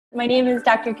My name is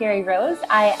Dr. Carrie Rose.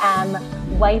 I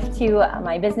am wife to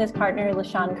my business partner,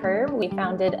 LaShawn Kerr. We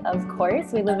founded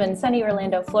Ofcourse. We live in sunny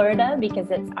Orlando, Florida, because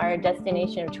it's our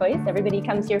destination of choice. Everybody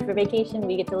comes here for vacation.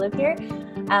 We get to live here.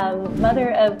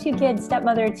 Mother of 2 kids,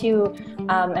 stepmother to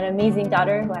an amazing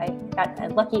daughter who I got a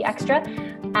lucky extra.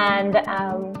 And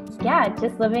yeah,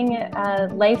 just living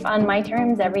life on my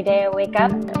terms every day I wake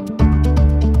up.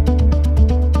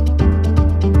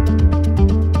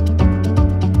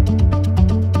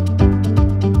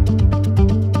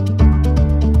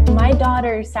 My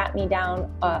daughter sat me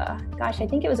down, I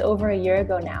think it was over a year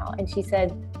ago now, and she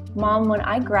said, "Mom, when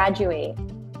I graduate,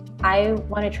 I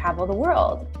want to travel the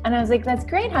world." And I was like, "That's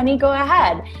great, honey, go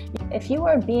ahead." If you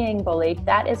are being bullied,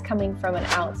 that is coming from an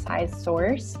outside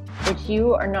source, which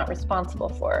you are not responsible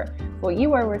for. What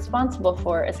you are responsible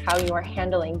for is how you are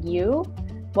handling you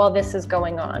while this is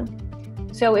going on.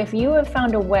 So if you have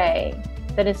found a way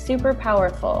that is super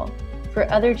powerful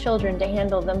for other children to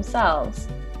handle themselves,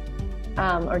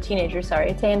 or teenagers, to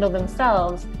handle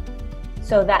themselves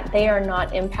so that they are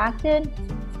not impacted,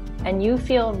 and you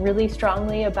feel really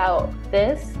strongly about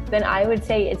this, then I would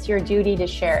say it's your duty to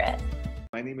share it.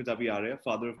 My name is Abhi Arya,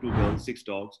 father of 2 girls, 6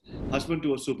 dogs, husband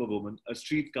to a superwoman, a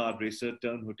street car racer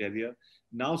turned hotelier,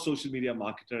 now social media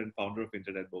marketer and founder of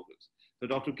Internet Bogus. So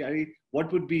Dr. Carrie,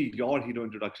 what would be your hero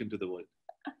introduction to the world?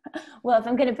 Well, if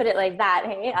I'm going to put it like that,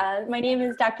 hey, my name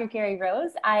is Dr. Carrie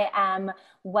Rose. I am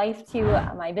wife to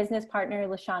my business partner,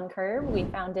 LaShawn Kerr. We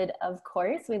founded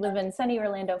Ofcourse. We live in sunny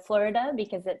Orlando, Florida,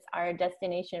 because it's our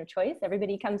destination of choice.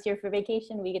 Everybody comes here for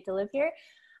vacation. We get to live here.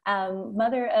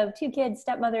 Mother of 2 kids,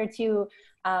 stepmother to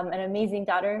an amazing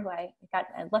daughter who I got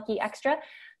a lucky extra.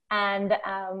 And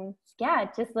yeah,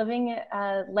 just living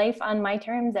life on my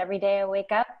terms every day I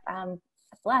wake up.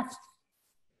 Blessed.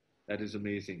 That is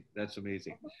amazing. That's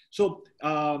amazing. So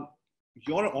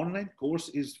your online course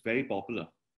is very popular.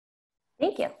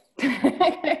 Thank you.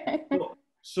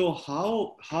 So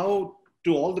how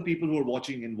to all the people who are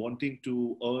watching and wanting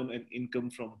to earn an income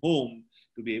from home,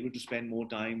 to be able to spend more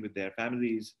time with their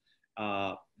families,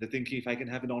 they're thinking, if I can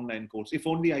have an online course, if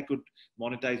only I could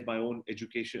monetize my own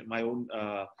education, my own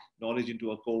knowledge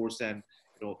into a course, and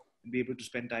be able to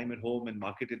spend time at home and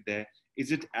market it there.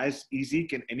 Is it as easy?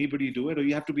 Can anybody do it, or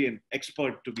you have to be an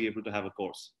expert to be able to have a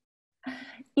course?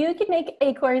 You can make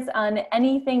a course on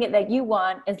anything that you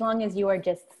want, as long as you are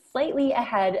just slightly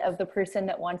ahead of the person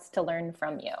that wants to learn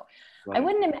from you. Right. I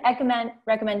wouldn't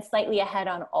recommend slightly ahead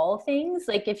on all things.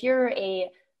 Like if you're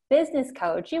a business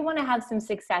coach, you want to have some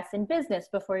success in business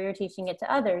before you're teaching it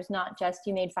to others, not just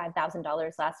you made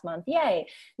 $5,000 last month, yay,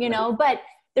 right. But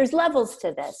there's levels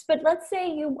to this. But let's say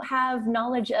you have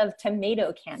knowledge of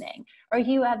tomato canning, or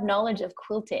you have knowledge of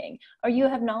quilting, or you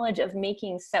have knowledge of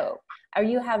making soap, or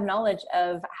you have knowledge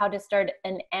of how to start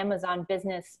an Amazon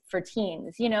business for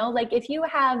teens. Like if you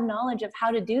have knowledge of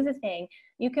how to do the thing,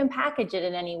 you can package it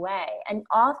in any way. And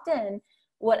often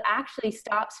what actually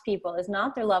stops people is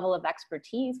not their level of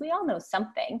expertise. We all know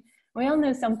something. We all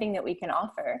know something that we can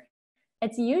offer.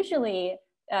 It's usually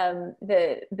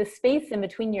the space in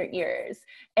between your ears.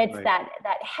 It's right.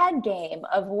 that head game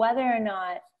of whether or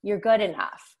not you're good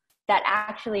enough that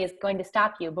actually is going to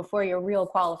stop you before your real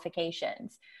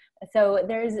qualifications. So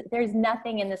there's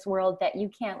nothing in this world that you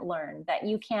can't learn, that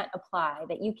you can't apply,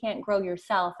 that you can't grow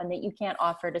yourself, and that you can't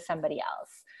offer to somebody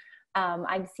else.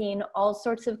 I've seen all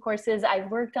sorts of courses. I've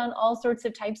worked on all sorts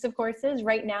of types of courses.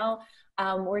 Right now,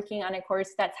 working on a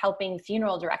course that's helping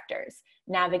funeral directors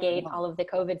navigate all of the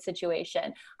COVID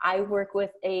situation. I work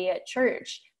with a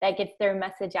church that gets their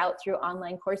message out through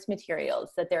online course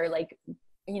materials, that they're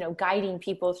guiding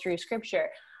people through scripture.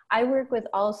 I work with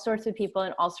all sorts of people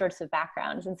in all sorts of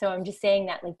backgrounds. And so I'm just saying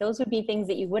that those would be things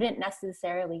that you wouldn't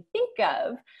necessarily think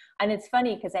of. And it's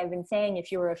funny because I've been saying,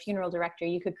 if you were a funeral director,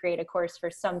 you could create a course for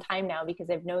some time now, because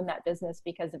I've known that business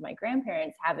because of my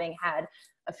grandparents having had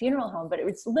a funeral home. But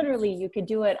it's literally, you could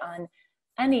do it on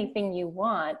anything you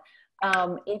want,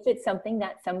 if it's something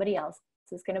that somebody else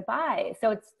is going to buy.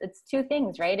 So it's 2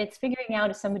 things, right? It's figuring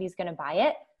out if somebody's going to buy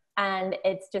it, and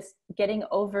it's just getting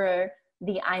over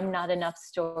the I'm not enough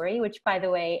story, which, by the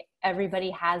way,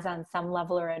 everybody has on some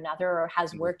level or another, or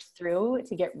has worked through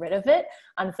to get rid of it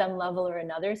on some level or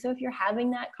another. So if you're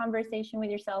having that conversation with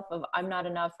yourself of I'm not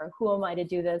enough, or who am I to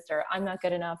do this, or I'm not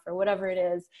good enough, or whatever it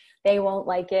is, they won't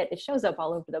like it. It shows up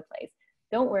all over the place.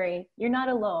 Don't worry, you're not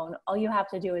alone. All you have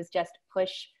to do is just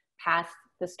push past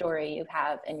the story you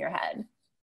have in your head.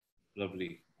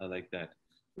 Lovely. I like that.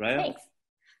 Raya? Thanks.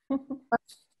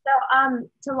 So,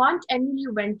 to launch any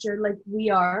new venture like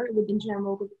we are with Internet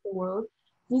Bogus of the World,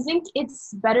 do you think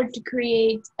it's better to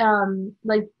create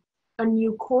like a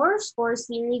new course or a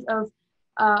series of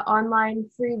online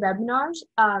free webinars.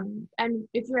 And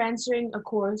if you're answering a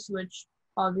course, which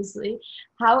obviously,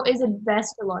 how is it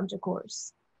best to launch a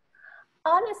course?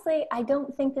 Honestly, I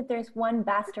don't think that there's one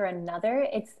best or another.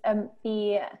 It's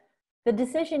the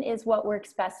decision is what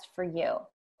works best for you.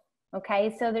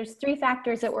 Okay, so there's 3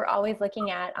 factors that we're always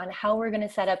looking at on how we're going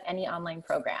to set up any online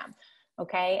program.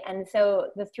 Okay, and so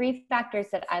the 3 factors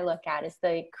that I look at is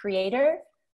the creator,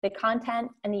 the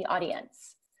content, and the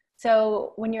audience.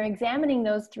 So when you're examining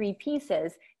those 3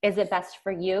 pieces, is it best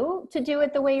for you to do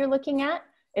it the way you're looking at?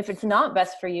 If it's not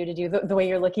best for you to do the way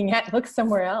you're looking at, look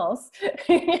somewhere else.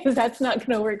 That's not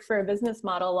going to work for a business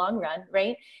model long run,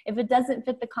 right? If it doesn't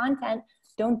fit the content,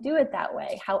 don't do it that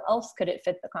way. How else could it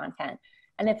fit the content?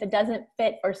 And if it doesn't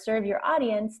fit or serve your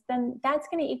audience, then that's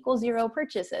going to equal 0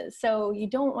 purchases. So you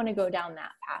don't want to go down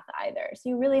that path either. So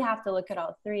you really have to look at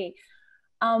all 3.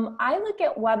 I look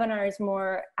at webinars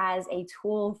more as a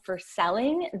tool for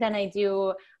selling than I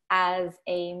do as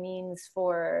a means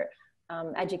for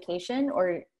education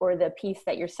or the piece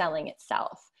that you're selling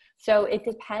itself. So it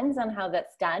depends on how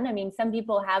that's done. I mean, some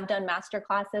people have done master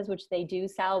classes, which they do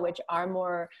sell, which are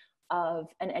more of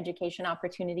an education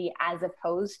opportunity as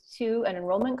opposed to an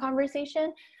enrollment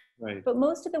conversation. Right. But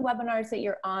most of the webinars that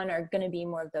you're on are going to be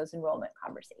more of those enrollment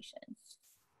conversations.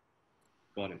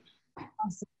 Got it.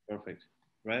 Awesome. Perfect.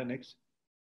 Right, next.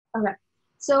 Okay.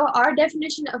 So our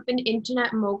definition of an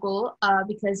internet mogul,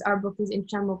 because our book is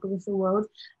Internet Mogul of the World,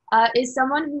 is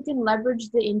someone who can leverage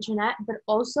the internet, but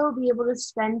also be able to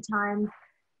spend time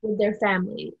with their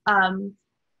family.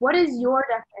 What is your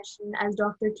definition as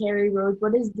Dr. Carrie Rose?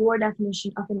 What is your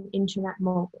definition of an internet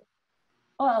mogul?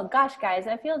 Well, gosh, guys,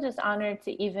 I feel just honored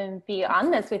to even be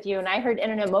on this with you. And I heard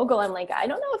internet mogul. I'm like, I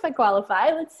don't know if I qualify.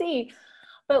 Let's see.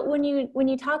 But when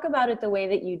you talk about it the way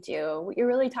that you do, what you're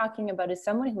really talking about is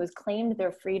someone who has claimed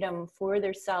their freedom for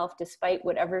theirself despite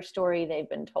whatever story they've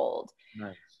been told.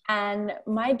 Nice. And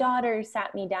my daughter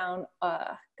sat me down,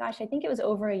 gosh, I think it was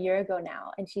over a year ago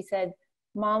now. And she said,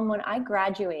 Mom, when I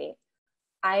graduate,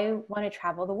 I want to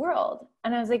travel the world.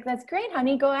 And I was like, that's great,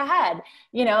 honey, go ahead.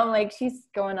 You know, like she's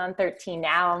going on 13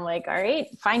 now. I'm like, all right,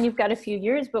 fine, you've got a few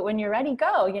years, but when you're ready,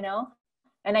 go, you know?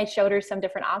 And I showed her some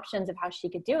different options of how she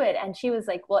could do it. And she was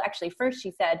like, well, actually, first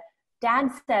she said, Dad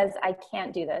says I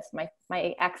can't do this. My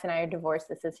ex and I are divorced.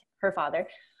 This is her father.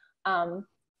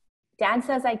 Dad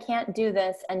says I can't do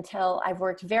this until I've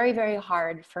worked very, very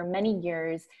hard for many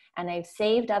years and I've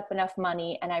saved up enough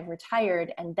money and I've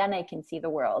retired and then I can see the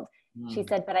world. She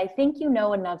said, but I think you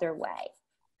know another way.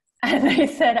 And I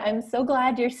said, I'm so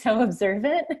glad you're so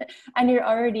observant and you're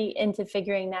already into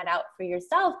figuring that out for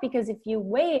yourself, because if you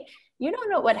wait, you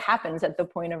don't know what happens at the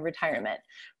point of retirement,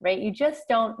 right? You just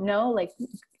don't know. Like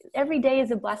every day is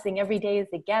a blessing. Every day is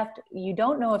a gift. You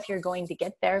don't know if you're going to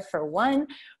get there for one.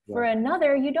 For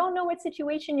another, you don't know what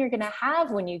situation you're going to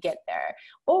have when you get there,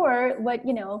 or what,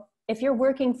 you know, if you're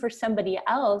working for somebody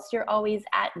else, you're always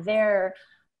at their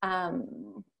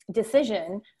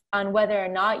decision on whether or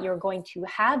not you're going to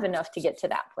have enough to get to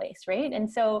that place, right? And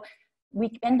so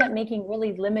we end up making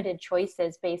really limited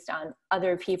choices based on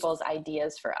other people's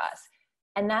ideas for us.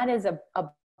 And that is a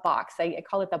box. I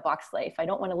call it the box life. I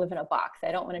don't want to live in a box.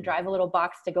 I don't want to drive a little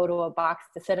box to go to a box,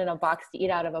 to sit in a box, to eat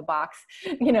out of a box,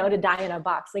 you know, to die in a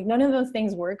box. Like none of those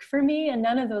things work for me and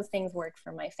none of those things work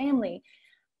for my family.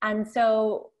 And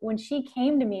so when she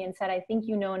came to me and said, I think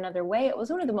you know another way, it was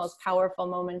one of the most powerful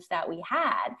moments that we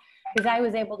had, because I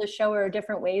was able to show her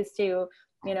different ways to,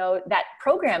 you know, that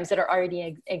programs that are already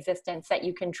in existence, that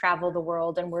you can travel the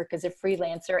world and work as a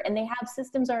freelancer. And they have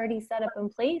systems already set up in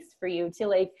place for you to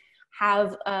like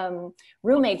have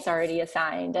roommates already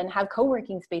assigned and have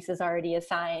co-working spaces already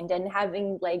assigned and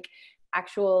having like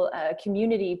actual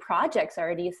community projects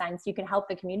already assigned, so you can help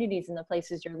the communities in the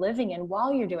places you're living in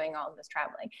while you're doing all of this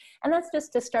traveling. And that's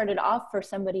just to start it off for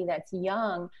somebody that's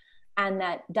young and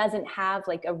that doesn't have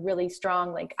like a really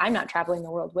strong, like I'm not traveling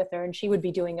the world with her and she would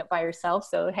be doing it by herself.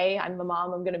 So, hey, I'm the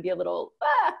mom, I'm going to be a little,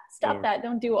 stop that.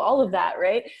 Don't do all of that.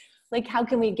 Right. Like, how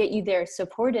can we get you there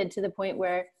supported to the point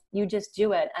where you just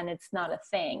do it and it's not a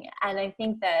thing? And I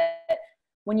think that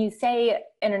when you say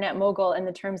internet mogul in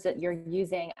the terms that you're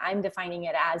using, I'm defining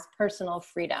it as personal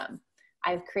freedom.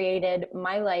 I've created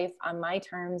my life on my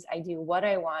terms. I do what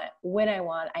I want, when I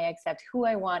want. I accept who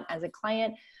I want as a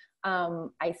client.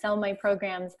 I sell my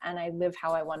programs and I live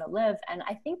how I want to live. And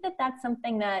I think that that's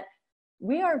something that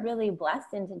we are really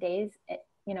blessed in today's,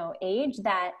 you know, age,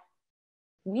 that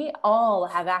we all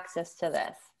have access to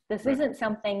this. This isn't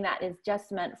something that is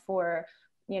just meant for,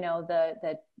 you know,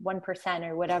 the 1%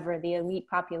 or whatever, the elite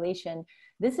population.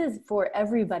 This is for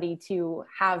everybody to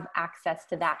have access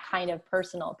to that kind of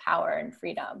personal power and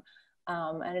freedom.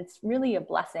 And it's really a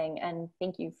blessing. And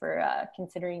thank you for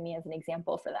considering me as an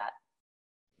example for that.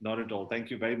 Not at all.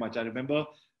 Thank you very much. I remember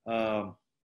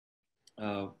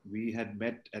we had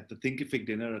met at the Thinkific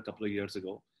dinner a couple of years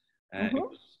ago. And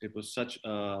it was such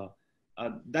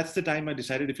that's the time I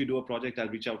decided if you do a project, I'll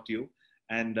reach out to you.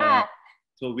 And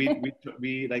so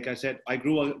we like I said, we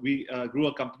grew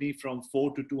a company from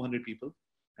 4 to 200 people,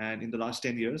 and in the last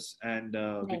 10 years, and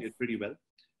we did pretty well.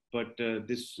 But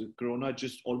this Corona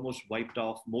just almost wiped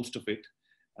off most of it,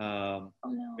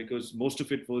 because most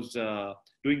of it was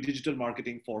doing digital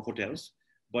marketing for hotels.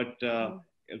 But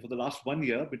for the last 1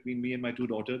 year, between me and my two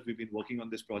daughters, we've been working on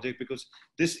this project because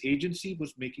this agency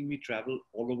was making me travel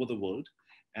all over the world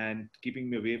and keeping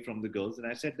me away from the girls. And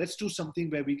I said, let's do something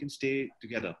where we can stay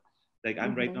together. Like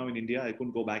I'm right now in India. I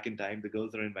couldn't go back in time. The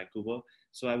girls are in Vancouver.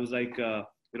 So I was like,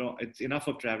 it's enough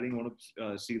of traveling. I want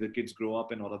to see the kids grow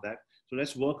up and all of that. So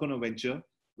let's work on a venture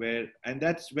and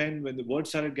that's when the word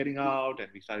started getting out and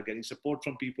we started getting support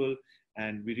from people.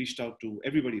 And we reached out to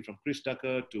everybody from Chris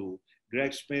Tucker to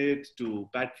Greg Smith to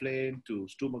Pat Flynn to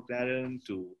Stu McLaren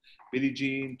to Billie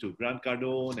Jean to Grant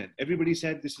Cardone, and everybody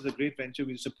said this is a great venture,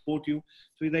 we'll support you.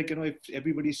 So we're like, if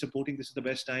everybody's supporting, this is the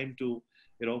best time to,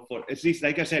 for at least,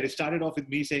 like I said, it started off with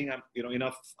me saying, I'm,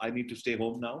 enough, I need to stay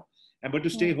home now. But to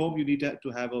stay home, you need to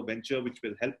have a venture which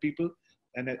will help people.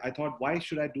 And I thought, why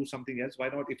should I do something else? Why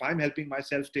not? If I'm helping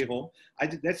myself stay home,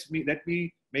 let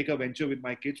me make a venture with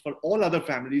my kids for all other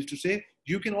families to say,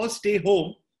 you can all stay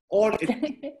home, or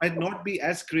it might not be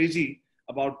as crazy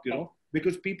about,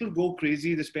 because people go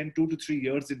crazy. They spend 2 to 3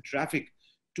 years in traffic,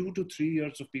 2 to 3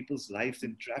 years of people's lives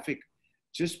in traffic,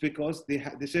 just because they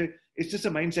say, it's just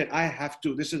a mindset. I have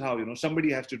to, this is how,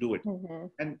 somebody has to do it.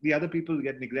 And the other people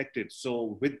get neglected.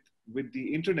 So with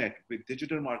the internet, with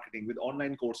digital marketing, with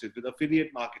online courses, with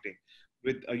affiliate marketing,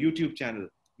 with a YouTube channel,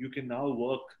 you can now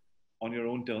work on your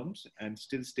own terms and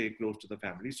still stay close to the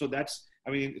family. So that's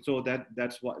where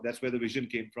the vision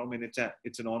came from. And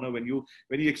it's an honor when you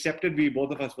accepted,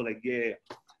 both of us were like, yeah.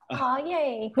 Oh,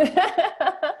 yay.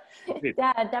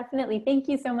 Yeah, definitely. Thank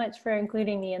you so much for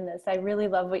including me in this. I really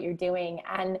love what you're doing.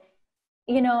 And,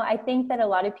 I think that a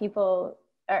lot of people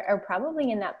are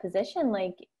probably in that position,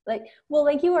 like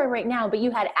you are right now, but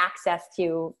you had access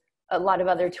to a lot of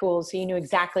other tools. So you knew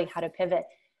exactly how to pivot,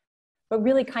 but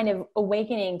really kind of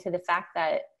awakening to the fact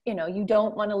that, you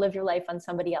don't want to live your life on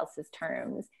somebody else's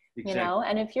terms,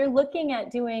 and if you're looking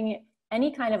at doing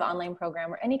any kind of online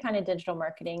program or any kind of digital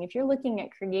marketing, if you're looking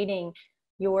at creating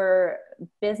your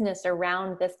business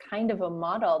around this kind of a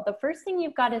model, the first thing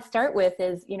you've got to start with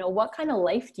is, what kind of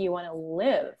life do you want to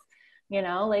live?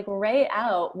 Write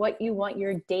out what you want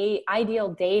your ideal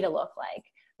day to look like.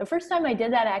 The first time I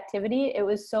did that activity, it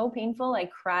was so painful. I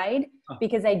cried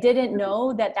because I didn't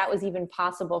know that was even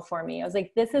possible for me. I was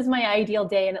like, this is my ideal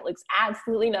day. And it looks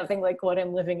absolutely nothing like what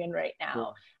I'm living in right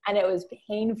now. And it was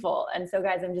painful. And so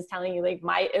guys, I'm just telling you, it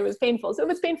was painful. So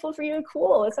if it's painful for you,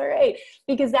 cool, it's all right.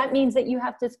 Because that means that you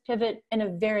have to pivot in a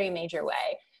very major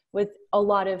way with a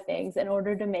lot of things in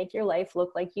order to make your life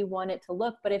look like you want it to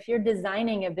look. But if you're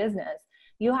designing a business,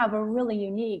 you have a really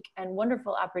unique and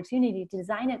wonderful opportunity to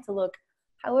design it to look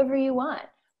however you want.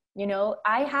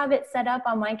 I have it set up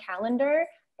on my calendar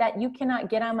that you cannot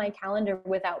get on my calendar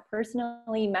without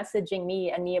personally messaging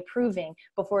me and me approving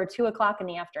before 2 o'clock in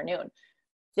the afternoon.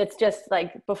 It's just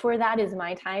like, before that is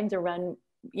my time to run,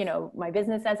 my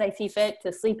business as I see fit,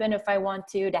 to sleep in if I want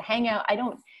to hang out.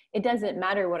 It doesn't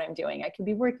matter what I'm doing. I could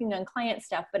be working on client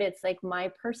stuff, but it's like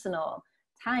my personal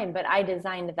time. But I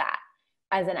designed that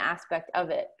as an aspect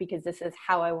of it because this is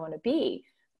how I want to be,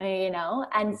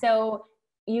 and so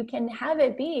you can have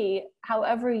it be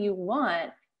however you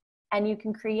want, and you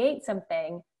can create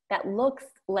something that looks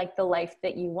like the life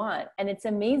that you want. And it's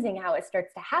amazing how it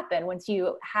starts to happen. Once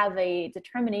you have a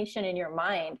determination in your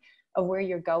mind of where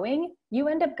you're going, you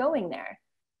end up going there.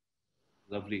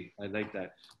 Lovely. I like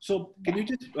that. So can you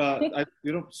just,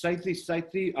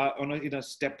 slightly in a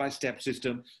step-by-step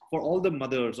system for all the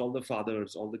mothers, all the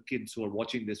fathers, all the kids who are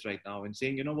watching this right now and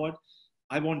saying, you know what,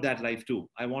 I want that life too.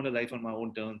 I want a life on my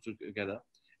own terms together.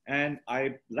 And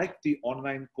I like the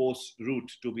online course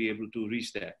route to be able to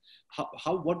reach there.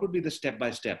 What would be the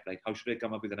step-by-step? Like, how should I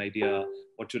come up with an idea?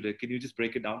 Can you just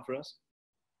break it down for us?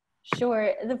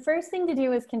 Sure. The first thing to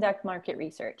do is conduct market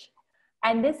research.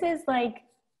 And this is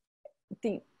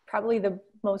probably the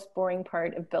most boring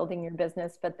part of building your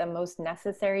business, but the most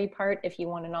necessary part if you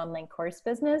want an online course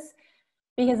business.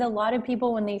 Because a lot of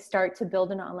people, when they start to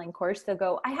build an online course, they'll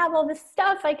go, I have all this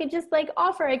stuff I could just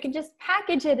offer, I could just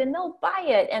package it and they'll buy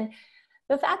it. And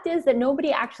the fact is that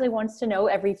nobody actually wants to know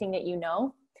everything that you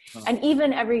know. and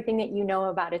even everything that you know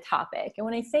about a topic. And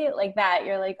when I say it like that,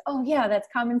 you're like, oh yeah, that's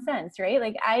common sense, right?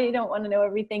 Like, I don't want to know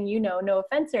everything you know, no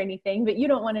offense or anything, but you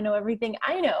don't want to know everything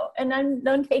I know, and I'm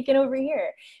done taking over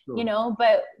here, you know.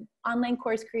 But online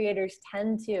course creators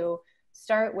tend to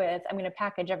start with, I'm going to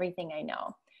package everything I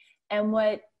know. And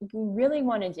what you really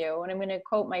want to do, and I'm going to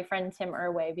quote my friend Tim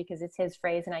Irway because it's his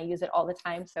phrase and I use it all the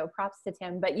time, so props to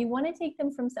Tim, but you want to take them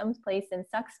from someplace in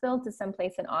Sucksville to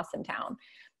someplace in Awesome Town.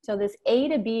 So this A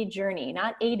to B journey,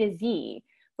 not A to Z,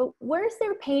 but where's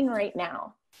their pain right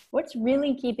now? What's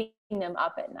really keeping them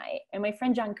up at night? And my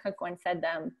friend John Cook once said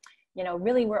them, you know,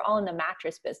 really, we're all in the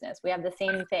mattress business. We have the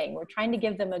same thing. We're trying to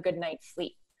give them a good night's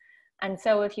sleep. And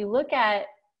so if you look at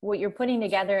what you're putting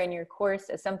together in your course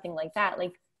as something like that,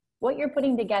 like what you're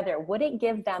putting together, would it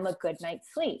give them a good night's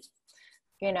sleep?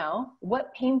 You know,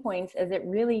 what pain points is it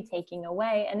really taking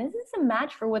away? And is this a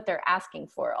match for what they're asking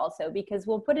for also? Because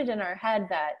we'll put it in our head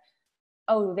that,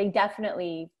 oh, they'll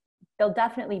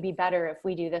definitely be better if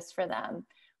we do this for them.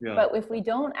 Yeah. But if we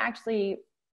don't actually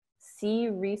see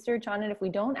research on it, if we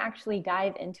don't actually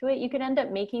dive into it, you could end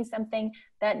up making something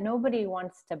that nobody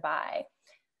wants to buy.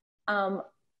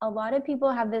 A lot of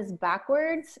people have this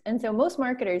backwards. And so most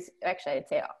marketers, actually, I'd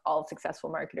say all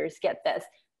successful marketers get this.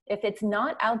 If it's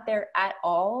not out there at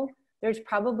all, there's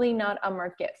probably not a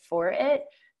market for it,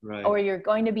 right? Or you're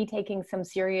going to be taking some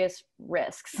serious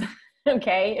risks.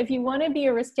 Okay. If you want to be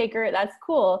a risk taker, that's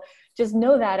cool. Just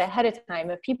know that ahead of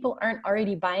time. If people aren't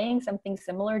already buying something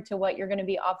similar to what you're going to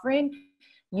be offering,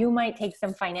 you might take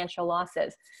some financial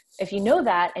losses. If you know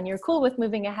that and you're cool with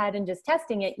moving ahead and just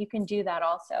testing it, you can do that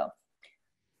also.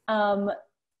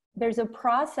 There's a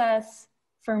process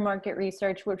for market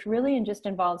research, which really just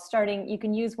involves starting, you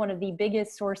can use one of the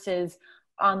biggest sources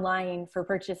online for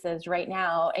purchases right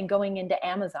now and going into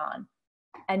Amazon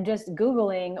and just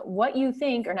Googling what you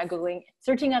think, or not Googling,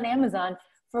 searching on Amazon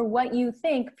for what you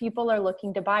think people are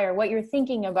looking to buy or what you're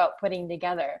thinking about putting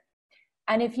together.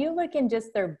 And if you look in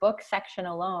just their book section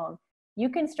alone, you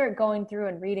can start going through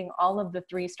and reading all of the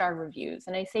 3-star reviews.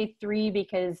 And I say 3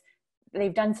 because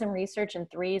they've done some research and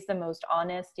 3 is the most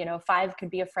honest. You know, 5 could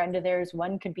be a friend of theirs.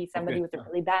 1 could be somebody with a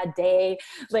really bad day.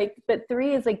 Like, but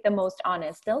 3 is like the most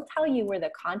honest. They'll tell you where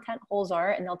the content holes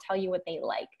are and they'll tell you what they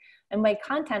like. And by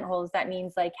content holes, that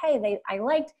means like, hey, I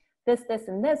liked this, this,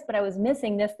 and this, but I was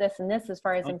missing this, this, and this as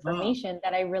far as information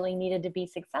that I really needed to be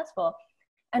successful.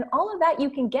 And all of that you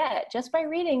can get just by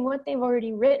reading what they've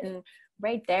already written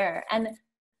right there. And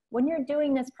when you're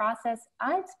doing this process,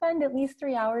 I'd spend at least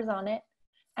 3 hours on it.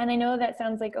 And I know that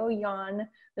sounds like, oh, yawn,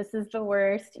 this is the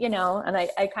worst, you know, and I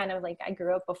kind of like, I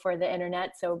grew up before the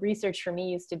internet. So research for me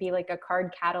used to be like a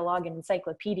card catalog and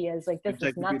encyclopedias. Like, this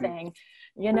is nothing,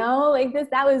 you know, like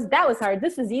that was hard.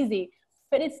 This is easy,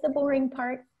 but it's the boring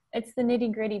part. It's the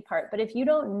nitty gritty part. But if you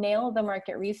don't nail the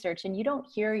market research and you don't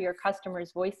hear your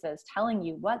customers' voices telling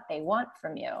you what they want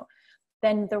from you,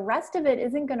 then the rest of it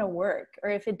isn't going to work. Or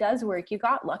if it does work, you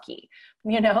got lucky,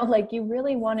 you know, like you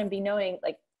really want to be knowing,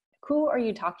 like, who are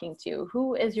you talking to?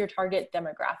 Who is your target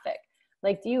demographic?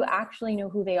 Like, do you actually know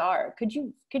who they are? Could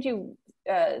you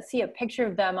see a picture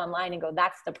of them online and go,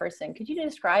 that's the person? Could you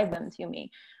describe them to me?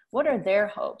 What are their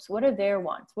hopes? What are their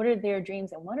wants? What are their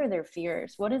dreams? And what are their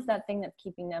fears? What is that thing that's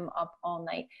keeping them up all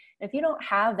night? If you don't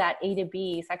have that A to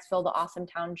B, Sucksville to Awesome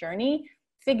Town journey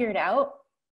figured out,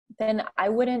 then I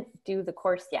wouldn't do the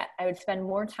course yet. I would spend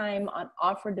more time on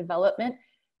offer development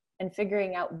and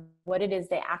figuring out what it is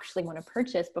they actually want to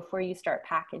purchase before you start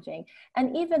packaging.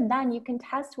 And even then, you can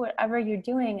test whatever you're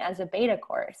doing as a beta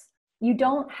course. You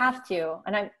don't have to,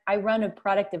 and I run a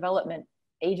product development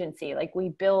agency. Like, we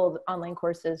build online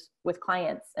courses with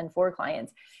clients and for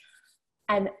clients.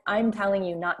 And I'm telling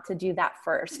you not to do that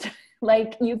first.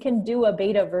 Like, you can do a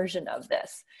beta version of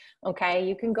this, okay?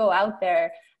 You can go out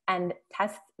there and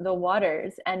test the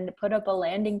waters and put up a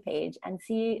landing page and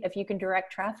see if you can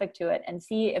direct traffic to it and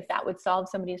see if that would solve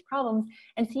somebody's problems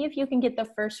and see if you can get the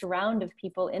first round of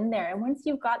people in there. And once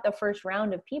you've got the first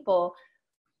round of people,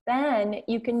 then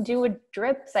you can do a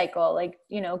drip cycle, like,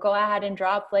 you know, go ahead and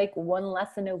drop like 1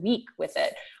 lesson a week with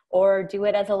it, or do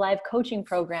it as a live coaching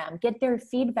program, get their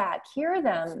feedback, hear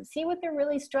them, see what they're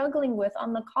really struggling with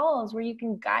on the calls where you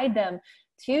can guide them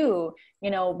to, you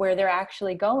know, where they're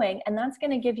actually going. And that's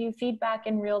going to give you feedback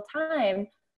in real time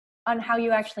on how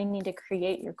you actually need to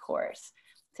create your course.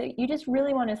 So you just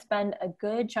really want to spend a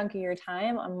good chunk of your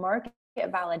time on market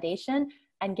validation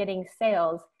and getting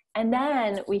sales. And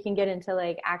then we can get into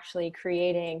like actually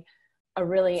creating a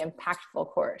really impactful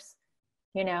course.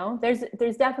 You know,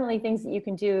 there's definitely things that you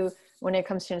can do when it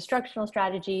comes to instructional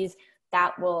strategies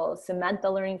that will cement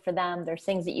the learning for them. There's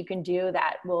things that you can do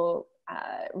that will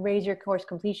raise your course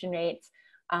completion rates.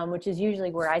 which is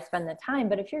usually where I spend the time.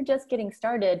 But if you're just getting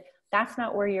started, that's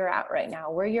not where you're at right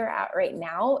now. Where you're at right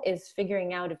now is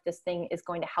figuring out if this thing is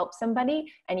going to help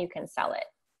somebody and you can sell it.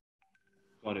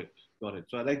 Got it. Got it.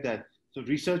 So I like that. So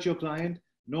research your client,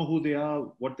 know who they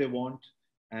are, what they want.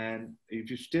 And if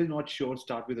you're still not sure,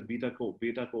 start with a beta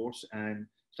course and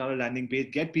start a landing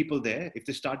page, get people there. If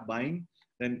they start buying,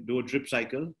 then do a drip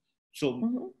cycle.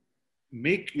 So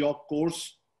make your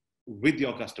course with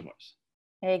your customers.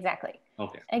 Exactly.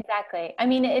 Okay. Exactly. I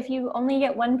mean, if you only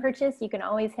get one purchase, you can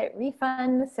always hit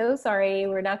refund. So sorry,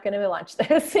 we're not going to launch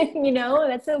this.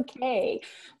 That's okay.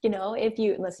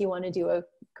 Unless you want to do a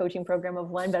coaching program of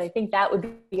one, but I think that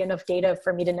would be enough data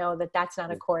for me to know that that's not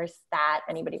a course that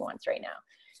anybody wants right now.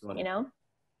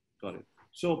 Got it.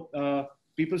 So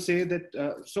people say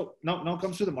that, so now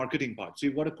comes to the marketing part. So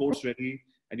you've got a course ready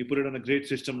and you put it on a great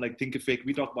system like Thinkific.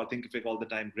 We talk about Thinkific all the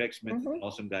time. Greg Smith, an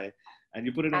awesome guy. And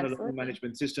you put it on a learning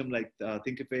management system like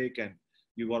Thinkific, and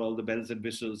you got all the bells and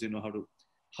whistles,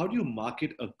 how do you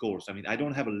market a course? I mean, I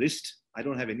don't have a list. I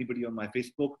don't have anybody on my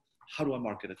Facebook. How do I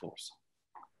market a course?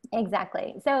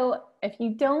 Exactly. So if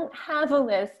you don't have a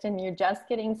list and you're just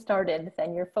getting started,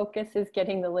 then your focus is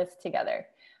getting the list together.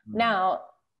 Now,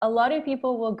 a lot of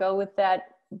people will go with that,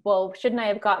 well, shouldn't I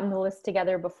have gotten the list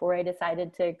together before I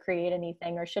decided to create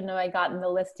anything? Or shouldn't I have gotten the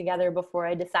list together before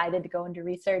I decided to go into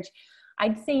research?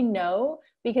 I'd say no,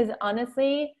 because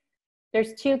honestly,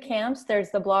 there's two camps. There's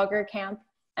the blogger camp,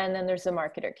 and then there's the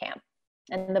marketer camp.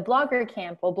 And the blogger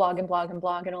camp will blog and blog and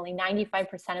blog, and only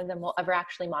 95% of them will ever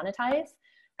actually monetize.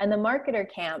 And the marketer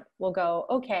camp will go,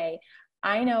 okay,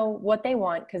 I know what they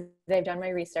want because they've done my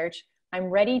research. I'm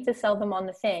ready to sell them on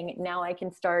the thing. Now I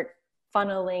can start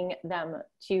funneling them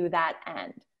to that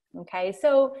end. Okay.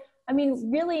 So, I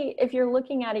mean, really, if you're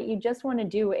looking at it, you just want to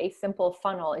do a simple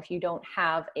funnel if you don't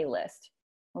have a list.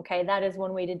 Okay. That is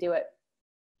one way to do it.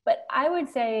 But I would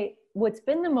say what's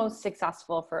been the most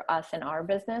successful for us in our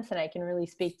business, and I can really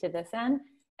speak to this end,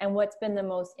 and what's been the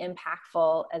most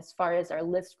impactful as far as our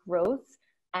list growth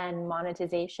and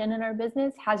monetization in our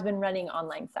business has been running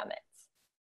online summits.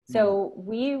 So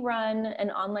we run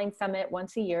an online summit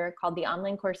once a year called the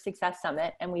Online Course Success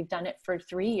Summit, and we've done it for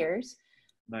 3 years.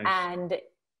 Nice. And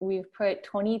we've put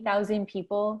 20,000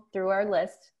 people through our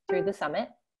list through the summit.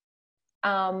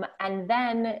 And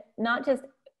then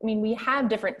we have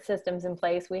different systems in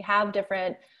place. We have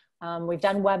different, we've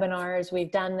done webinars,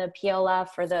 we've done the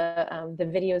PLF for the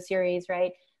video series,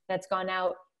 right? That's gone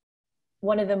out.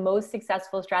 One of the most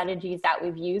successful strategies that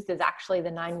we've used is actually the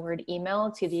 9-word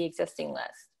email to the existing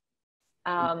list.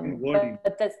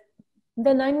 But the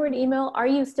 9-word email, are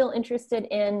you still interested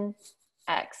in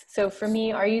X? So for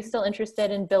me, are you still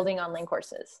interested in building online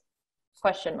courses? ?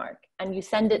 And you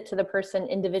send it to the person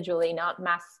individually, not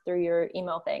mass through your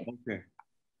email thing. Okay.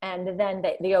 And then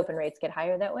the open rates get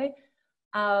higher that way.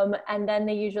 And then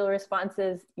the usual response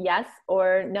is yes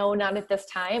or no, not at this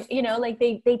time.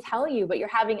 They tell you, but you're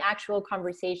having actual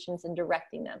conversations and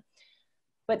directing them.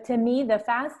 But to me, the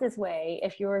fastest way,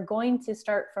 if you're going to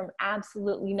start from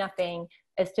absolutely nothing,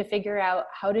 is to figure out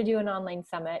how to do an online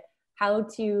summit, how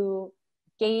to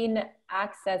gain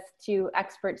access to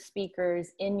expert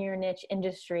speakers in your niche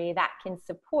industry that can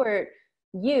support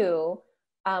you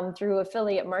through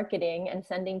affiliate marketing and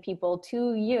sending people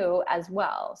to you as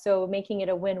well. So making it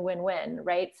a win-win-win,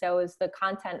 right? So is the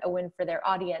content a win for their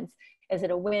audience? Is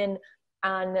it a win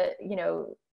on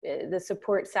the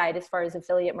support side as far as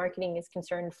affiliate marketing is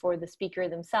concerned for the speaker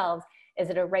themselves?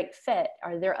 Is it a right fit?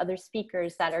 Are there other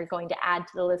speakers that are going to add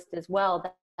to the list as well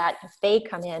that if they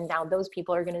come in, now those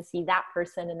people are going to see that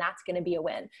person and that's going to be a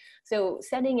win. So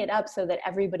setting it up so that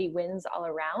everybody wins all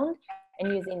around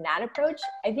and using that approach,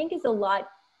 I think is a lot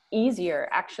easier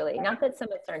actually. Not that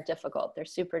summits aren't difficult, they're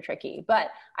super tricky, but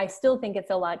I still think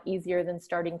it's a lot easier than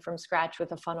starting from scratch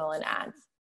with a funnel and ads.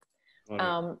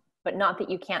 But not that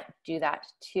you can't do that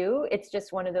too. It's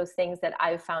just one of those things that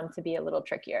I've found to be a little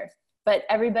trickier. But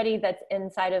everybody that's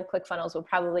inside of ClickFunnels will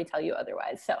probably tell you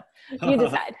otherwise. So you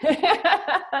decide.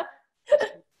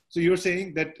 So you're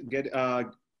saying that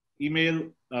email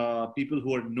people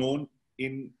who are known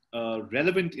in a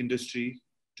relevant industry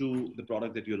to the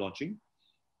product that you're launching.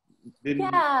 They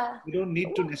don't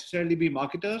need to necessarily be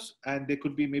marketers, and they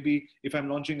could be maybe if I'm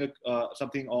launching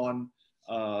something on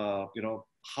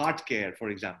heart care, for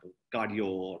example,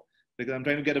 cardio, because I'm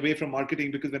trying to get away from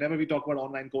marketing, because whenever we talk about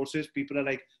online courses, people are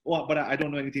like, oh, but I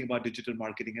don't know anything about digital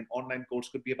marketing. An online course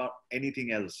could be about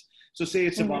anything else. So say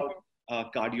it's about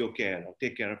cardio care, or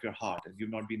take care of your heart, and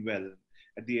you've not been well.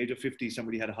 At the age of 50,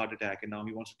 somebody had a heart attack, and now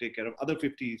he wants to take care of other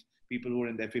 50s, people who are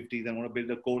in their 50s and want to build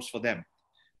a course for them.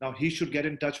 Now he should get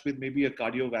in touch with maybe a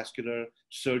cardiovascular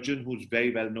surgeon who's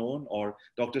very well known, or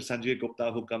Dr. Sanjay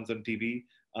Gupta, who comes on TV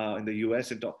in the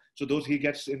US and talk. So those, he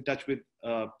gets in touch with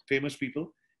famous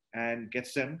people and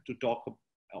gets them to talk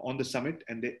on the summit,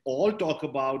 and they all talk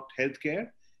about healthcare.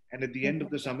 And at the end of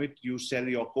the summit, you sell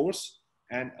your course,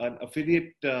 and an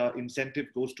affiliate incentive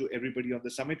goes to everybody on the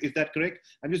summit. Is that correct?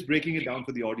 I'm just breaking it down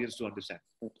for the audience to understand.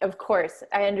 Of course,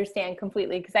 I understand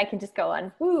completely, because I can just go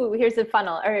on, ooh, here's a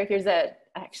funnel, or here's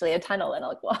actually a tunnel, and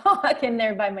I'll walk in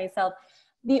there by myself.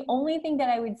 The only thing that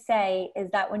I would say is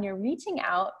that when you're reaching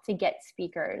out to get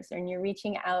speakers, and you're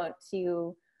reaching out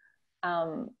to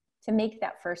make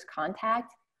that first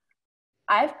contact,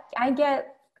 I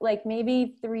get like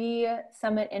maybe 3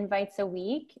 summit invites a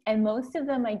week, and most of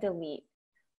them I delete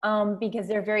because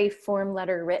they're very form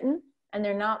letter written and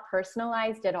they're not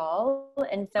personalized at all.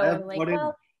 And so I'm like,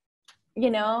 well, you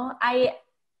know, I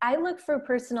look for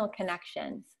personal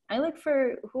connections. I look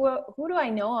for who do I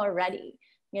know already?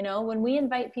 You know, when we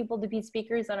invite people to be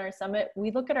speakers on our summit,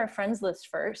 we look at our friends list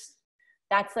first.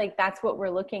 That's what we're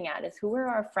looking at, is who are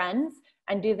our friends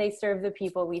and do they serve the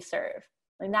people we serve?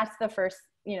 And that's the first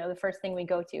thing we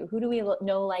go to. Who do we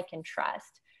know, like, and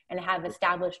trust and have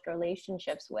established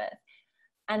relationships with?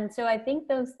 And so I think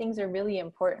those things are really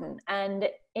important. And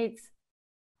it's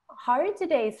hard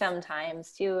today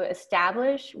sometimes to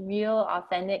establish real,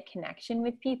 authentic connection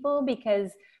with people,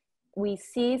 because we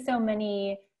see so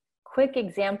many quick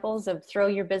examples of throw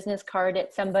your business card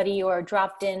at somebody, or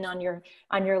dropped in on your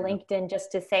LinkedIn just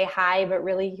to say hi, but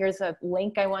really here's a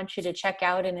link I want you to check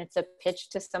out, and it's a pitch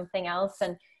to something else.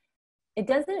 And it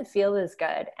doesn't feel as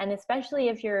good. And especially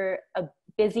if you're a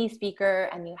busy speaker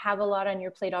and you have a lot on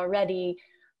your plate already,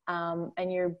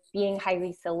 and you're being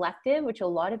highly selective, which a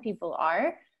lot of people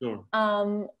are, sure.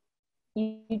 I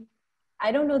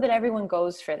don't know that everyone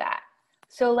goes for that.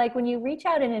 So like when you reach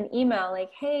out in an email,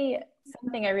 like, hey,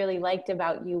 something I really liked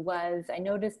about you was, I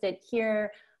noticed it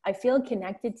here, I feel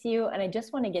connected to you, and I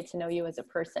just want to get to know you as a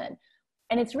person.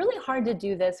 And it's really hard to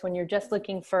do this when you're just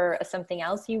looking for something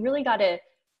else. You really got to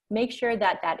make sure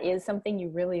that that is something you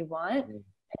really want, and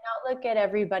not look at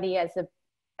everybody as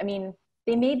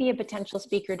they may be a potential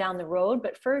speaker down the road,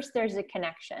 but first there's a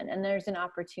connection and there's an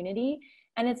opportunity.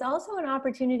 And it's also an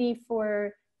opportunity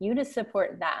for you to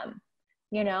support them.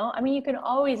 You know, I mean, you can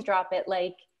always drop it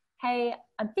like, hey,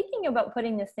 I'm thinking about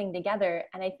putting this thing together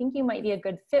and I think you might be a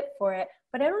good fit for it,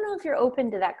 but I don't know if you're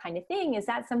open to that kind of thing. Is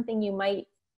that something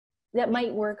that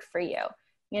might work for you?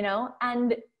 You know,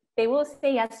 and they will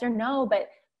say yes or no, but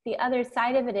the other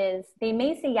side of it is they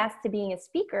may say yes to being a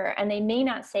speaker and they may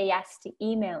not say yes to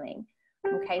emailing.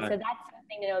 Okay, so that's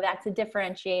something to know. That's a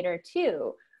differentiator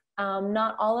too.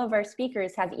 Not all of our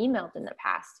speakers have emailed in the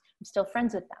past. I'm still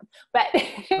friends with them, but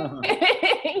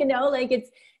you know, like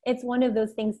it's one of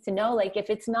those things to know, like if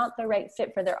it's not the right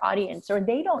fit for their audience, or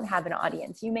they don't have an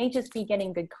audience, you may just be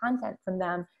getting good content from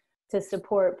them to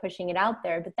support pushing it out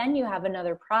there. But then you have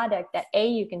another product that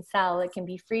you can sell. It can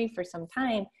be free for some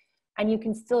time, and you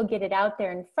can still get it out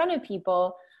there in front of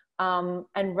people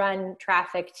and run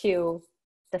traffic to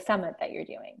the summit that you're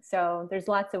doing. So there's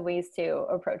lots of ways to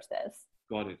approach this.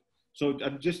 Got it. So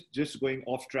I'm just going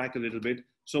off track a little bit.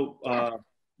 So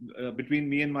between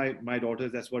me and my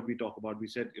daughters, that's what we talk about. We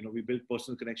said, you know, we build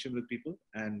personal connection with people,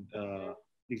 and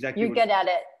exactly. You're good at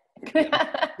it.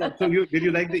 So did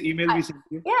you like the email we sent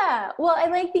you? Yeah, well, I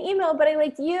liked the email, but I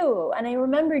liked you, and I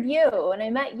remembered you, and I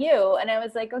met you, and I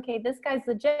was like, okay, this guy's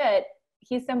legit.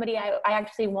 He's somebody I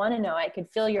actually want to know. I could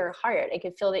feel your heart. I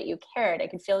could feel that you cared. I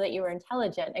could feel that you were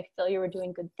intelligent. I could feel you were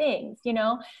doing good things, you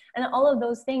know? And all of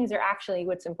those things are actually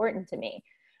what's important to me,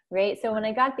 right? So when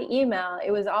I got the email, it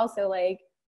was also like,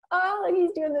 oh,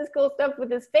 he's doing this cool stuff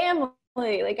with his family.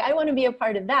 Like, I want to be a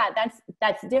part of that.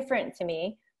 That's different to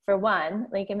me, for one.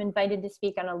 Like, I'm invited to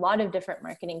speak on a lot of different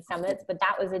marketing summits, but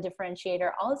that was a differentiator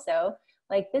also.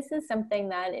 Like, this is something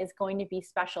that is going to be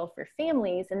special for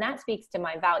families, and that speaks to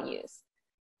my values.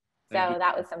 So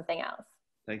that was something else.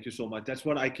 Thank you so much. That's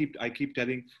what I keep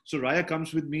telling. So Raya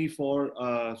comes with me for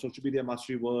Social Media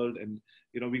Mastery World, and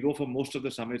you know, we go for most of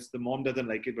the summits. The mom doesn't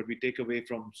like it, but we take away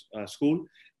from school.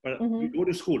 But we go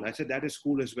to school. I said that is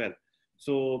school as well.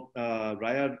 So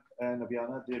Raya and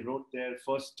Abhyana, they wrote their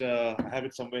first. I have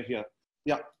it somewhere here.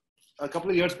 Yeah, a couple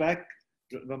of years back,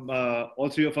 all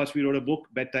three of us, we wrote a book,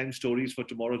 Bedtime Stories for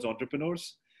Tomorrow's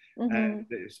Entrepreneurs. And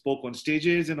they spoke on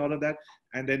stages and all of that.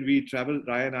 And then we traveled,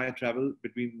 Raya and I traveled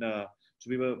between, so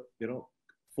we were,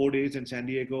 4 days in San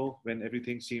Diego when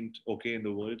everything seemed okay in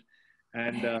the world.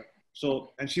 And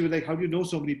and she was like, how do you know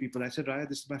so many people? I said, Raya,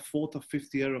 this is my 4th or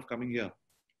 5th year of coming here.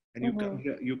 And you come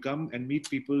here, you come and meet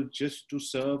people just to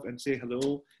serve and say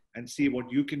hello and see what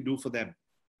you can do for them.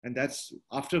 And that's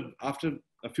after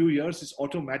a few years, it's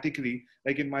automatically,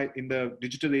 like in the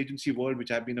digital agency world,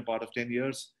 which I've been a part of 10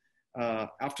 years.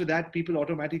 After that, people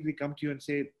automatically come to you and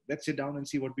say, let's sit down and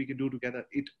see what we can do together.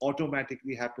 It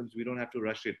automatically happens. We don't have to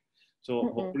rush it.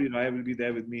 So hopefully Raya will be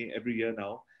there with me every year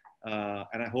now.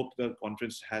 And I hope the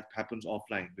conference happens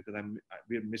offline, because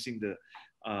we're missing the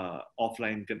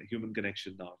offline human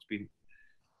connection now. It's been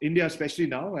India, especially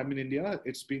now. I'm in India.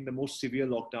 It's been the most severe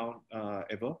lockdown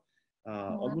ever.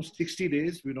 Almost 60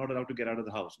 days, we're not allowed to get out of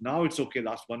the house. Now it's okay,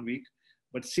 last 1 week,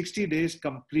 but 60 days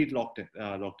complete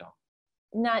lockdown.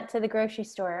 Not to the grocery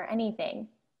store or anything.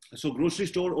 So grocery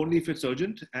store only if it's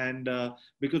urgent, and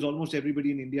because almost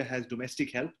everybody in India has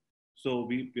domestic help. So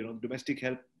domestic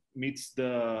help meets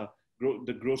the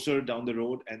grocer down the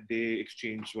road, and they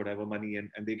exchange whatever money and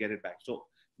they get it back. So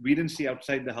we didn't see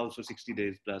outside the house for 60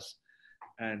 days plus.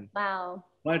 And wow.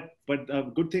 But a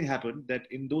good thing happened, that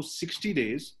in those 60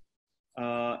 days,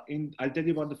 I'll tell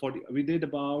you about we did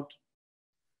about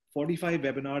 45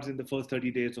 webinars in the first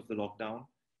 30 days of the lockdown,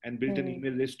 and built an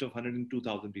email list of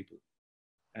 102,000 people.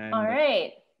 And all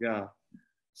right. Yeah.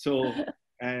 So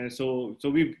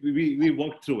we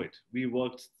worked through it. We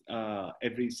worked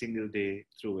every single day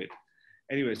through it.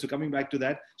 Anyway, so coming back to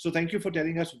that. So thank you for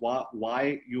telling us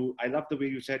why I love the way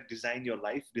you said, design your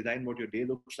life, design what your day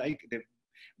looks like. There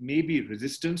may be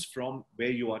resistance from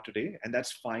where you are today, and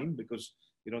that's fine, because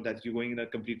that you're going in a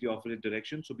completely opposite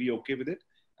direction. So be okay with it.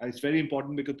 It's very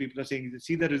important, because people are saying,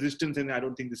 see the resistance, and I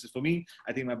don't think this is for me.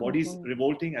 I think my body's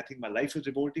revolting. I think my life is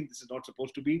revolting. This is not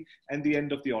supposed to be. And the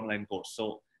end of the online course.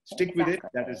 So stick with it.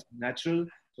 That is natural.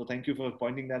 So thank you for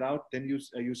pointing that out. Then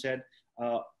you said,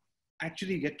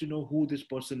 actually get to know who this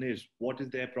person is. What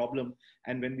is their problem?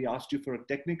 And when we asked you for a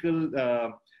technical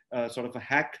sort of a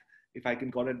hack, if I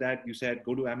can call it that, you said,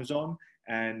 go to Amazon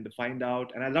and find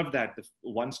out. And I love that. The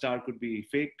 1-star could be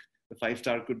fake. The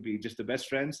 5-star could be just the best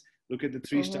friends. Look at the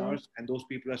 3 stars, and those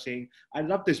people are saying, I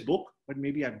love this book, but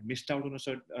maybe I've missed out on a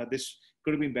certain, this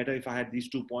could have been better if I had these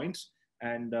 2 points.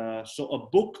 And so a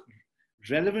book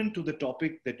relevant to the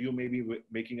topic that you may be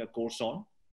making a course on,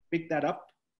 pick that up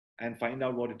and find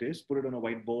out what it is, put it on a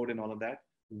whiteboard and all of that.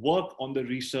 Work on the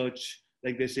research.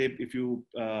 Like they say, if you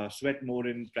sweat more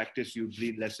in practice, you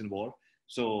bleed less in war.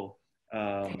 So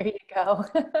there you go.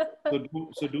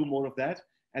 so do more of that.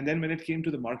 And then when it came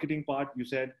to the marketing part, you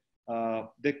said,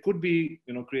 there could be,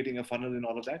 creating a funnel and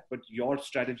all of that, but your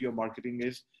strategy of marketing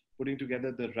is putting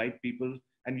together the right people,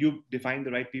 and you define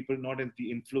the right people, not as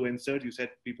the influencer. You said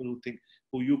people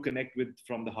who you connect with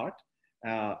from the heart,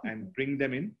 and bring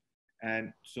them in.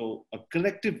 And so a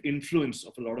collective influence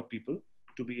of a lot of people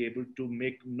to be able to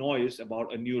make noise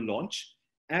about a new launch.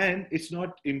 And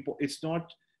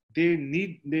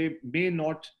they may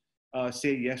not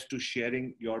say yes to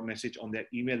sharing your message on their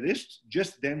email list.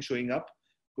 Just them showing up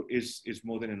is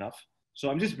more than enough. So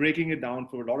I'm just breaking it down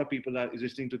for a lot of people that is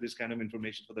listening to this kind of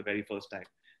information for the very first time.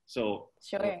 So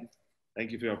sure.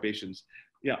 Thank you for your patience.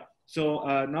 Yeah.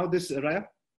 So now this, Raya.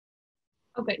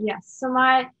 Okay, yes. So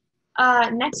my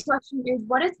next question is,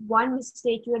 what is one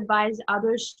mistake you advise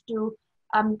others to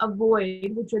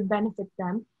avoid, which would benefit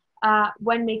them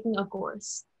when making a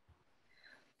course?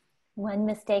 One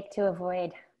mistake to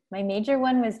avoid. My major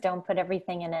one was don't put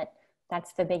everything in it.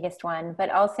 That's the biggest one, but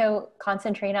also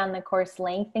concentrate on the course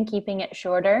length and keeping it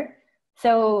shorter.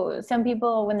 So some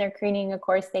people, when they're creating a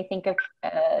course, they think of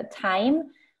time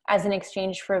as an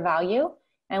exchange for value.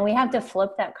 And we have to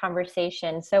flip that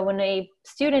conversation. So when a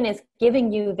student is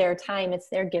giving you their time, it's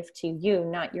their gift to you,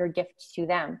 not your gift to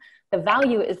them. The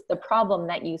value is the problem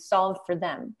that you solve for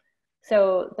them.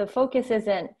 So the focus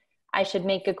isn't, I should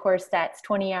make a course that's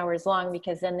 20 hours long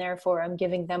because then therefore I'm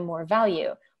giving them more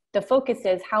value. The focus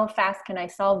is, how fast can I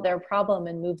solve their problem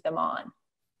and move them on?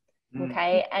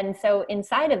 Okay. And so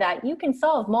inside of that, you can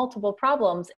solve multiple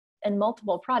problems and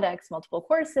multiple products, multiple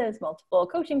courses, multiple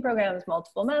coaching programs,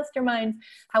 multiple masterminds,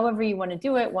 however you want to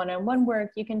do it, one-on-one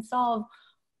work. You can solve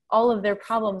all of their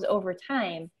problems over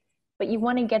time, but you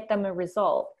want to get them a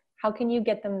result. How can you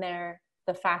get them there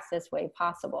the fastest way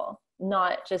possible?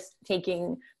 Not just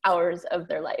taking hours of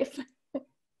their life.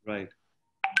 Right.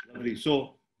 Lovely.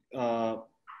 So,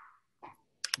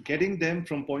 getting them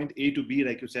from point A to B,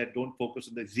 like you said, don't focus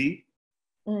on the Z.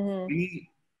 Many,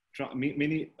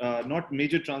 not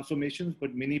major transformations,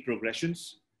 but mini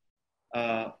progressions.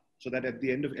 So that at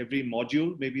the end of every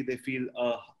module, maybe they feel,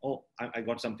 oh, I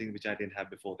got something which I didn't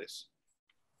have before this.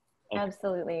 Okay.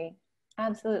 Absolutely.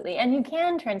 Absolutely. And you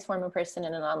can transform a person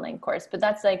in an online course, but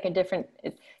that's like it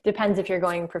depends if you're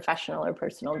going professional or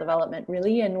personal development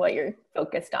really, and what you're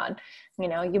focused on.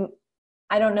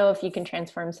 I don't know if you can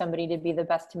transform somebody to be the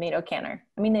best tomato canner.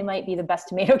 I mean, they might be the best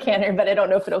tomato canner, but I don't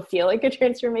know if it'll feel like a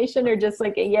transformation or just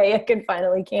like, yay, I can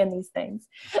finally can these things.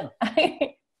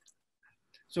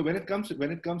 So when it comes to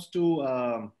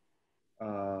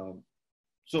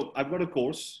so I've got a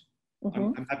course.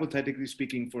 Mm-hmm. I'm hypothetically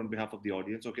speaking for on behalf of the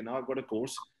audience. Okay, now I've got a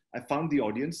course. I found the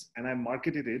audience and I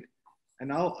marketed it, and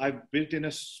now I've built in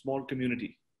a small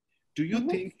community. Do you Mm-hmm.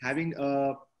 think having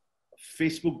a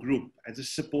Facebook group as a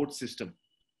support system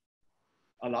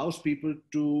allows people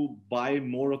to buy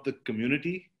more of the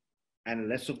community and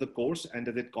less of the course, and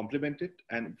does it complement it?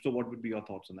 And so what would be your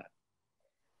thoughts on that?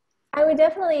 I would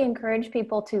definitely encourage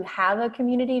people to have a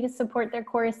community to support their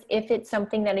course if it's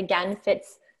something that, again,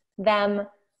 fits them,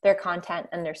 their content,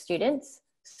 and their students.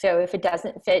 So if it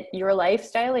doesn't fit your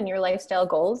lifestyle and your lifestyle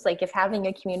goals, like if having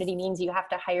a community means you have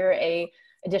to hire a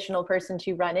additional person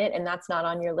to run it and that's not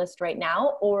on your list right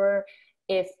now, or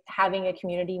if having a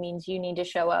community means you need to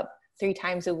show up 3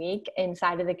 times a week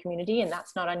inside of the community and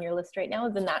that's not on your list right now,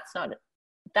 then that's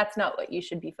not what you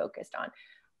should be focused on.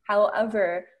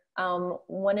 However,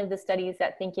 one of the studies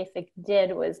that Thinkific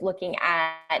did was looking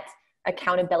at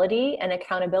accountability, and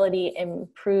accountability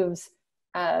improves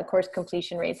course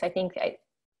completion rates. I think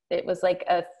it was like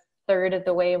a third of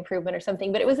the way improvement or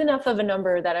something, but it was enough of a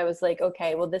number that I was like,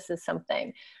 okay, well, this is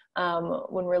something.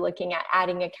 When we're looking at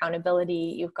adding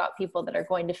accountability, you've got people that are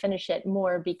going to finish it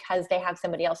more because they have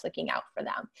somebody else looking out for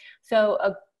them. So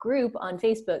a group on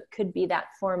Facebook could be that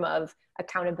form of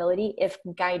accountability if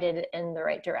guided in the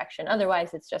right direction.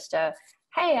 Otherwise, it's just a,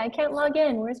 hey, I can't log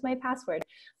in. Where's my password?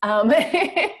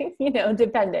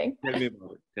 Depending. Tell me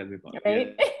about it.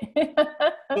 Right?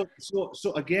 Yeah.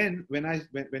 So again,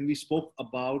 when we spoke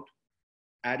about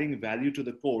adding value to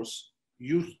the course,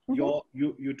 you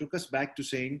took us back to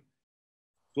saying,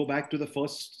 go back to the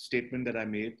first statement that I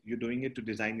made. You're doing it to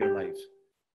design your life.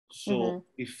 So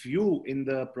if you, in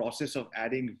the process of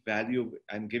adding value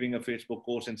and giving a Facebook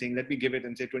course and saying, let me give it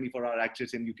and say 24-hour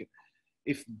access, and you can,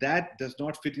 if that does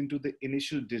not fit into the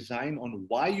initial design on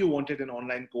why you wanted an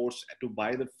online course to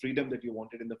buy the freedom that you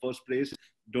wanted in the first place,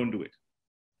 don't do it,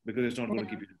 because it's not going to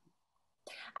keep you.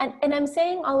 And I'm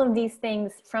saying all of these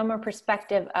things from a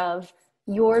perspective of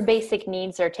your basic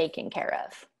needs are taken care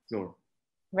of. Sure.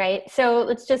 Right? So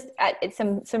let's just add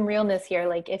some realness here.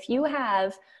 Like if you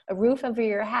have a roof over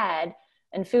your head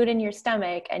and food in your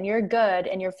stomach and you're good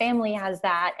and your family has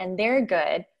that and they're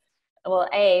good, well,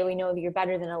 we know you're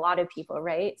better than a lot of people,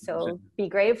 right? So be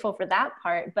grateful for that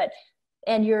part.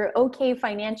 And you're okay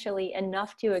financially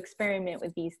enough to experiment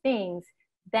with these things,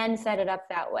 then set it up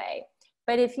that way.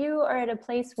 But if you are at a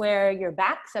place where your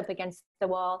back's up against the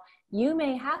wall, you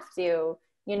may have to,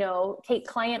 take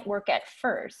client work at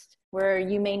first, where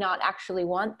you may not actually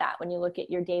want that when you look at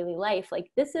your daily life. Like,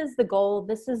 this is the goal,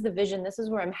 this is the vision, this is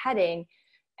where I'm heading.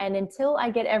 And until I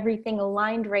get everything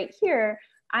aligned right here,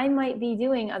 I might be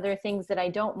doing other things that I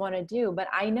don't want to do, but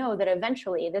I know that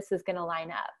eventually this is going to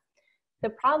line up.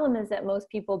 The problem is that most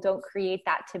people don't create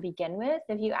that to begin with.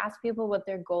 If you ask people what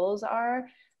their goals are,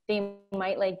 they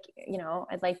might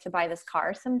I'd like to buy this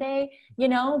car someday,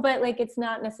 but it's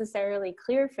not necessarily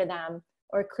clear for them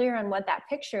or clear on what that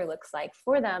picture looks like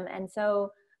for them. And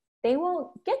so they won't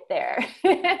get there.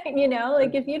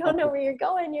 If you don't know where you're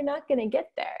going, you're not going to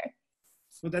get there.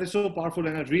 So that is so powerful.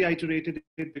 And I reiterated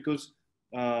it because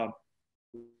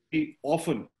we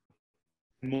often,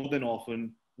 more than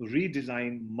often,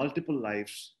 redesign multiple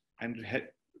lives and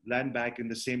land back in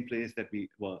the same place that we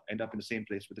end up in the same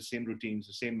place with the same routines,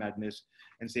 the same madness,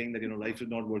 and saying that, life is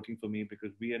not working for me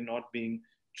because we are not being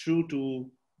true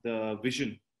to the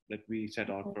vision that we set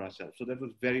out for ourselves. So that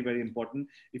was very, very important.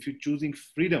 If you're choosing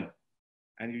freedom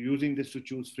and you're using this to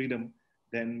choose freedom,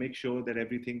 then make sure that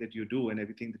everything that you do and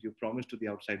everything that you promise to the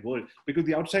outside world, because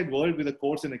the outside world with a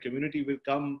course and a community will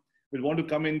want to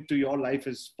come into your life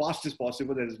as fast as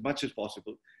possible, as much as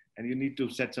possible. And you need to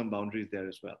set some boundaries there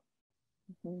as well.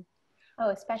 Mm-hmm.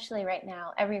 Oh, especially right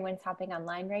now, everyone's hopping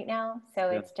online right now. So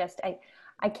it's just,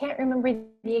 I can't remember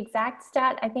the exact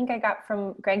stat. I think I got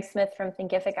from Greg Smith from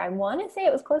Thinkific. I want to say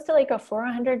it was close to like a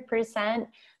 400%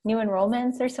 new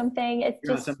enrollments or something. It's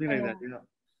just something like that. Yeah.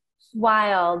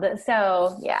 Wild.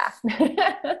 So yeah.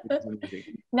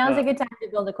 Now's a good time to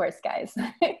build a course, guys.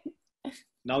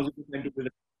 Now's a good time to build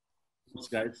a course,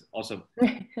 guys. Awesome.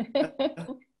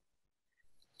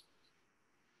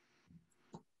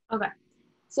 Okay.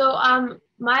 So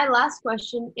my last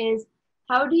question is,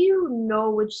 how do you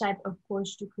know which type of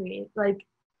course to create? Like,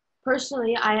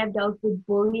 personally, I have dealt with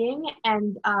bullying,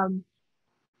 and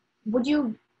would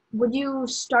you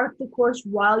start the course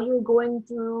while you're going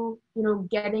through,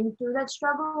 getting through that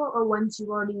struggle, or once you've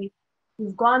already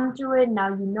you've gone through it, now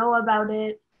you know about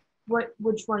it.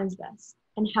 Which one is best?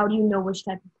 And how do you know which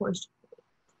type of course?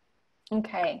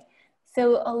 Okay.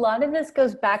 So a lot of this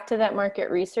goes back to that market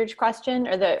research question,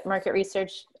 or the market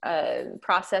research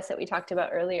process that we talked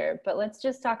about earlier. But let's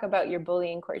just talk about your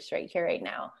bullying course right here, right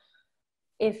now.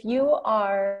 If you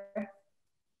are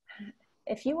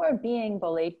being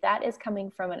bullied, that is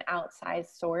coming from an outside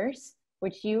source,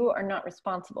 which you are not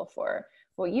responsible for.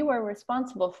 What you are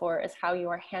responsible for is how you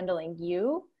are handling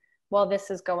you while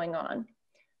this is going on.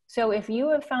 So if you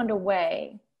have found a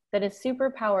way that is super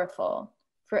powerful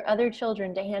for other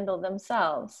children to handle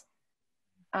themselves,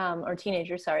 or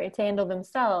teenagers, sorry, to handle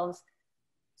themselves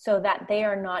so that they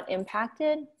are not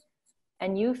impacted,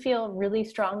 and you feel really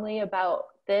strongly about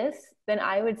this, then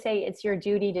I would say it's your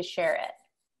duty to share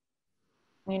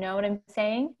it. You know what I'm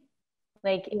saying?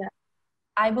 Like, Yeah.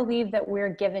 I believe that we're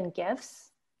given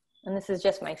gifts, and this is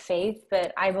just my faith,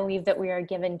 but I believe that we are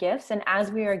given gifts. And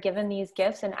as we are given these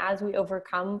gifts and as we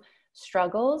overcome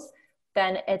struggles,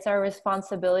 then it's our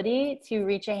responsibility to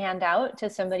reach a hand out to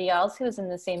somebody else who's in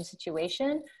the same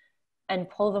situation and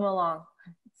pull them along.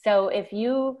 So if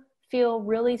you feel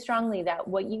really strongly that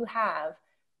what you have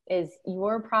is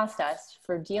your process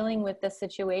for dealing with this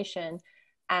situation,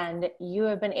 and you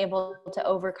have been able to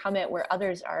overcome it where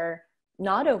others are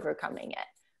not overcoming it,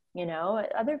 you know,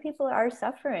 other people are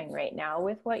suffering right now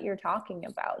with what you're talking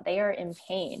about. They are in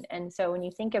pain. And so when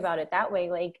you think about it that way,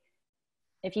 like,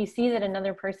 if you see that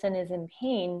another person is in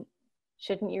pain,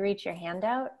 shouldn't you reach your hand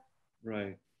out?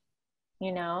 Right.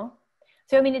 You know?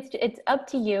 So, I mean, it's up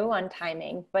to you on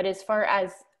timing, but as far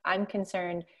as I'm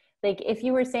concerned, like, if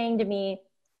you were saying to me,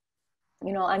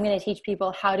 you know, I'm going to teach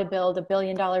people how to build $1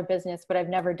 billion business, but I've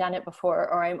never done it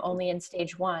before, or I'm only in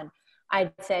stage 1,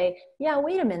 I'd say, yeah,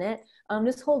 wait a minute.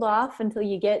 Just hold off until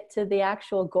you get to the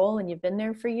actual goal and you've been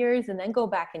there for years, and then go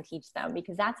back and teach them,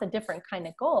 because that's a different kind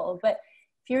of goal. But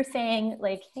if you're saying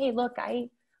like, hey, look,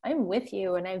 I'm with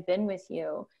you and I've been with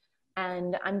you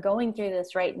and I'm going through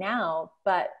this right now,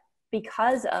 but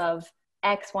because of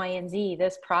X, Y, and Z,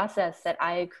 this process that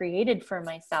I created for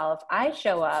myself, I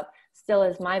show up still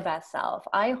as my best self.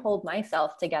 I hold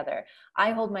myself together.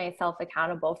 I hold myself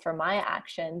accountable for my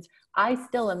actions. I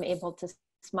still am able to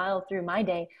smile through my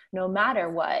day, no matter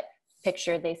what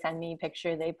picture they send me,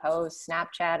 picture they post,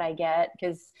 Snapchat I get,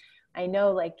 because I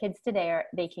know like kids today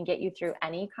they can get you through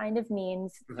any kind of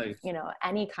means, Right. you know,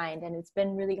 any kind. And it's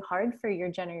been really hard for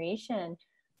your generation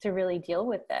to really deal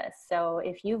with this. So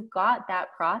if you've got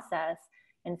that process,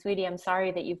 and sweetie, I'm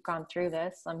sorry that you've gone through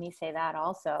this. Let me say that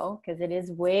also, because it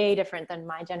is way different than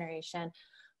my generation.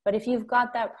 But if you've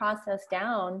got that process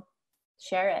down,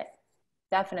 share it.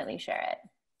 Definitely share it.